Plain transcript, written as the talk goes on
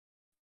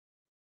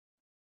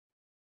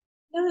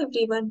Hello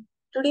everyone.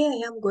 Today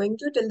I am going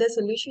to tell the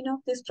solution of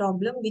this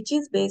problem which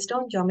is based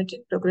on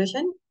geometric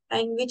progression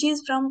and which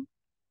is from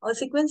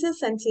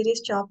Sequences and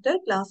Series chapter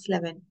class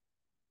 11.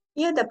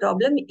 Here the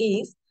problem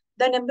is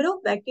the number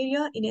of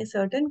bacteria in a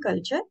certain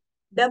culture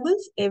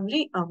doubles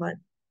every hour.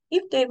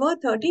 If there were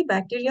 30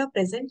 bacteria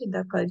present in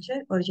the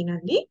culture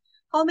originally,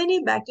 how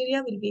many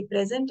bacteria will be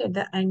present at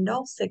the end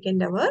of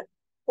second hour,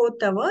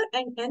 fourth hour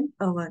and nth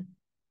hour?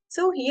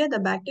 So here the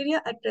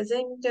bacteria at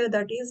present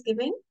that is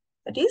given,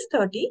 that is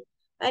 30,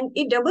 and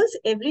it doubles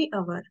every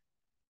hour.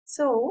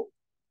 So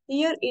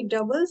here it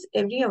doubles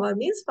every hour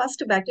means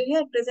first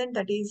bacteria at present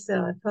that is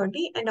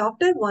 30, and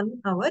after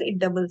 1 hour it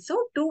doubles.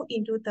 So 2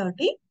 into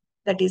 30,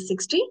 that is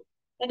 60,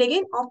 and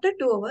again after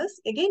 2 hours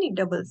again it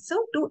doubles.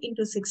 So 2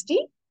 into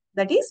 60,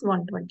 that is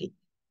 120.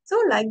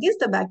 So like this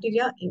the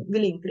bacteria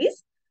will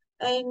increase.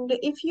 And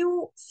if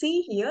you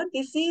see here,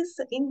 this is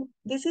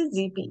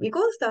GP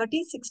because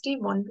 30, 60,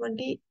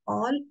 120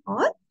 all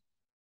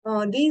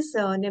are these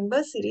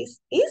number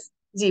series is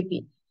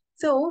GP.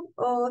 So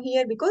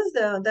here because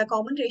the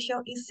common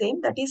ratio is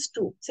same, that is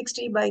 2.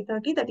 60 by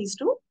 30, that is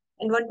 2.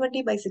 And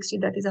 120 by 60,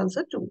 that is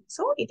also 2.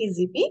 So it is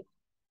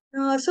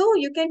GP. So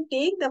you can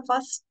take the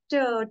first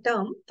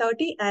term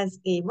 30 as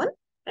A1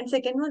 and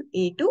second one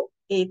A2,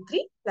 A3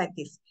 like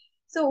this.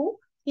 So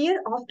here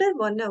after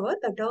 1 hour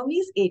the term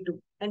is A2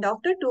 and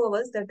after 2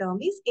 hours the term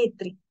is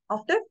A3.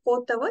 After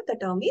 4th hour the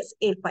term is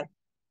A5.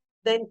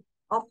 Then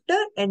after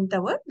nth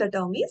hour, the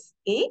term is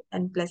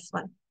an plus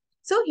 1.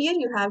 So here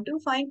you have to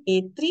find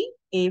A3,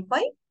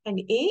 A5 and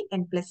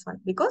an plus 1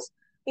 because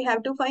we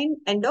have to find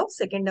end of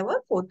second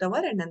hour, fourth hour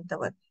and nth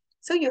hour.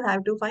 So you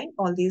have to find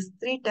all these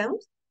three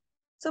terms.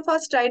 So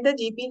first write the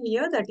GP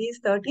here, that is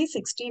 30,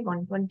 60,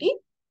 120,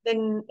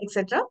 then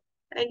etc.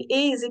 And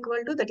A is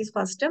equal to, that is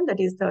first term, that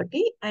is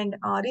 30, and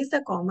R is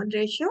the common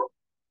ratio,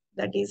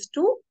 that is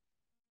 2.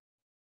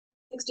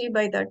 60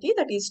 by 30,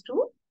 that is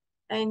 2.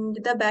 And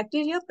the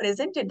bacteria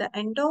present at the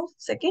end of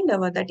second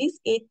hour, that is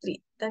A3,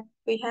 that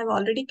we have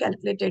already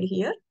calculated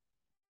here.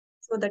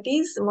 So that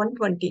is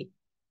 120.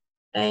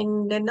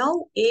 And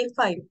now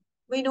A5,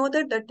 we know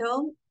that the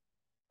term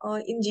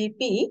in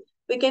GP,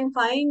 we can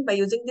find by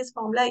using this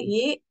formula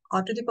A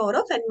r to the power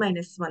of n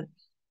minus 1.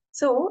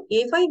 So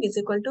A5 is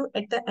equal to,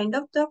 at the end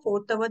of the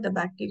fourth hour, the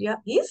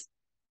bacteria is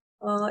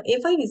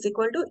A5 is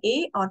equal to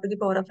A r to the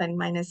power of n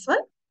minus 1.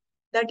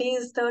 That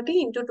is 30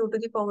 into 2 to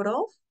the power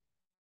of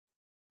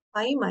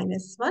I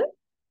minus 1.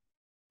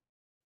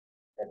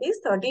 That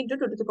is 30 into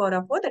 2 to the power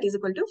of 4, that is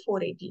equal to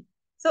 480.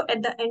 So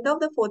at the end of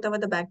the fourth hour,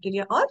 the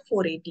bacteria are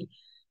 480.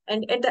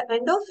 And at the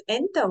end of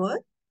nth hour,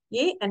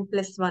 n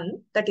plus 1,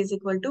 that is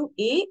equal to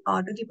A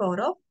r to the power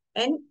of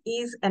n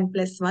is n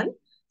plus 1.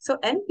 So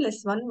n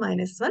plus 1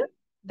 minus 1,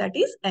 that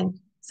is n.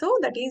 So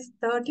that is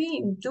 30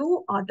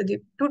 into r to the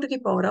 2 to the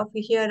power of,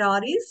 here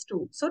r is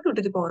 2. So 2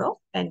 to the power of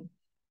n.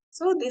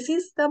 So this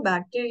is the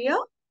bacteria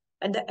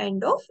at the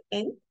end of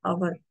n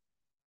hour.